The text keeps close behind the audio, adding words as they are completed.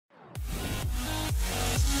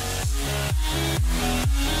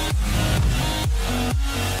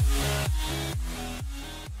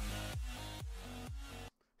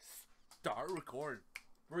recording.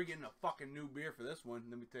 We're getting a fucking new beer for this one.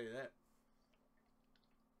 Let me tell you that.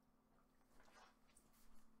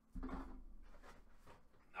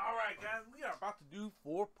 Alright, guys. We are about to do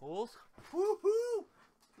 4 pulls. Woohoo!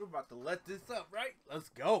 We're about to let this up, right? Let's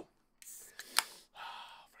go.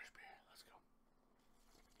 Fresh beer. Let's go.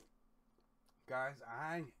 Guys,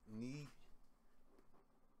 I need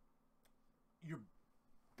your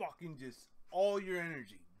fucking just all your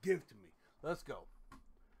energy. Give it to me. Let's go.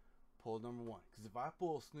 Pull number 1. Because if I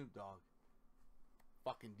pull Snoop Dogg,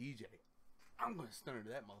 fucking DJ, I'm going to stunner to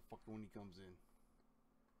that motherfucker when he comes in.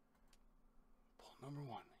 Pull number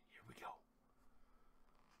 1. Here we go.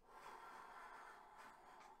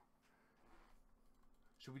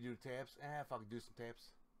 Should we do taps? If I could do some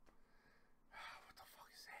taps. What the fuck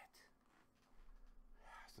is that?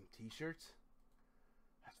 Some t-shirts?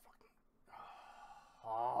 That's fucking...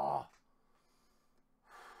 Oh.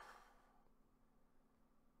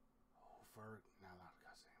 For not allowed to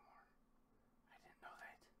cuss anymore. I didn't know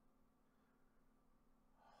that.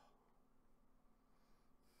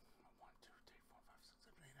 1, 2, 3, 4, 5, 6,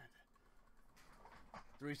 7, 8, 9,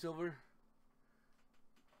 10. 3 silver.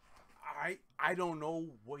 I don't know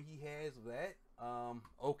what he has of that.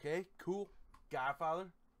 Okay, cool.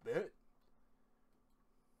 Godfather, bet.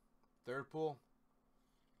 3rd pull.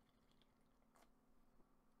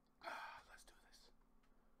 Let's do this.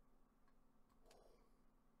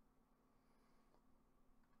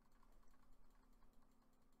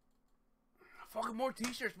 Fucking more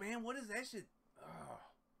t-shirts, man. What is that shit?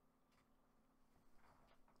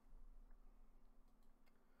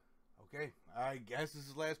 Okay, I guess this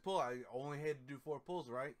is the last pull. I only had to do 4 pulls,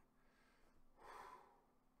 right?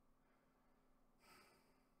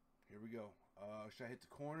 Here we go. Should I hit the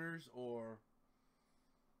corners or...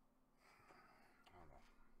 I don't know.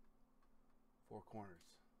 4 corners.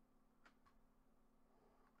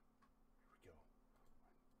 Here we go. 1,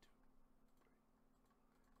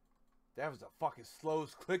 2, 3. That was the fucking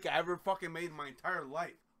slowest click I ever fucking made in my entire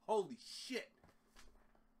life. Holy shit.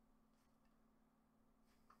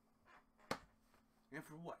 And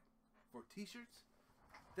for what? For t-shirts?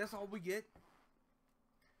 That's all we get?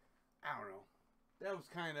 I don't know. That was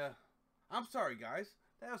kind of... I'm sorry, guys.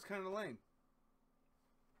 That was kind of lame.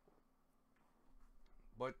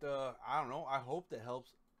 But, I don't know. I hope that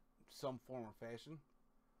helps some form or fashion.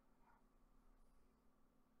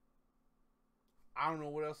 I don't know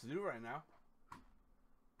what else to do right now.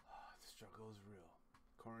 The struggle is real.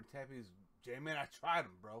 Corner tapping is... J-Man, I tried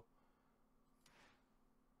them, bro.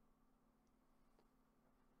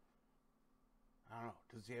 I don't know.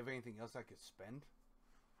 Does he have anything else I could spend?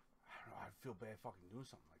 I don't know. I'd feel bad fucking doing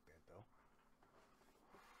something like that, though.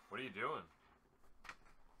 What are you doing?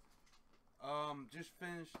 Just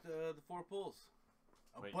finished the 4 pulls.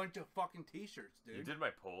 Wait. Bunch of fucking t-shirts, dude. You did my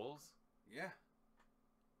pulls? Yeah.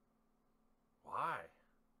 Why?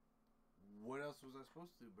 What else was I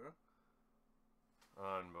supposed to do, bro?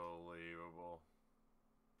 Unbelievable.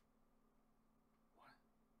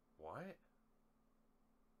 What? What?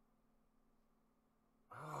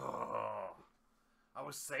 Oh, I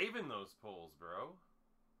was saving those pulls, bro.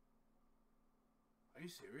 Are you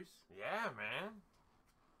serious? Yeah, man.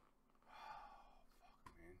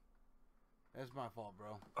 Fuck, man. That's my fault,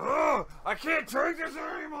 bro. Ugh, I can't drink this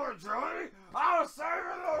anymore, Johnny. I was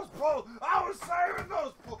saving those pulls. I was saving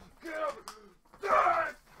those pulls. Get up.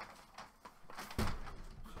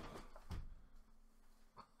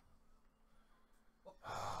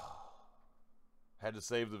 Ah! Had to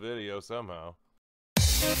save the video somehow.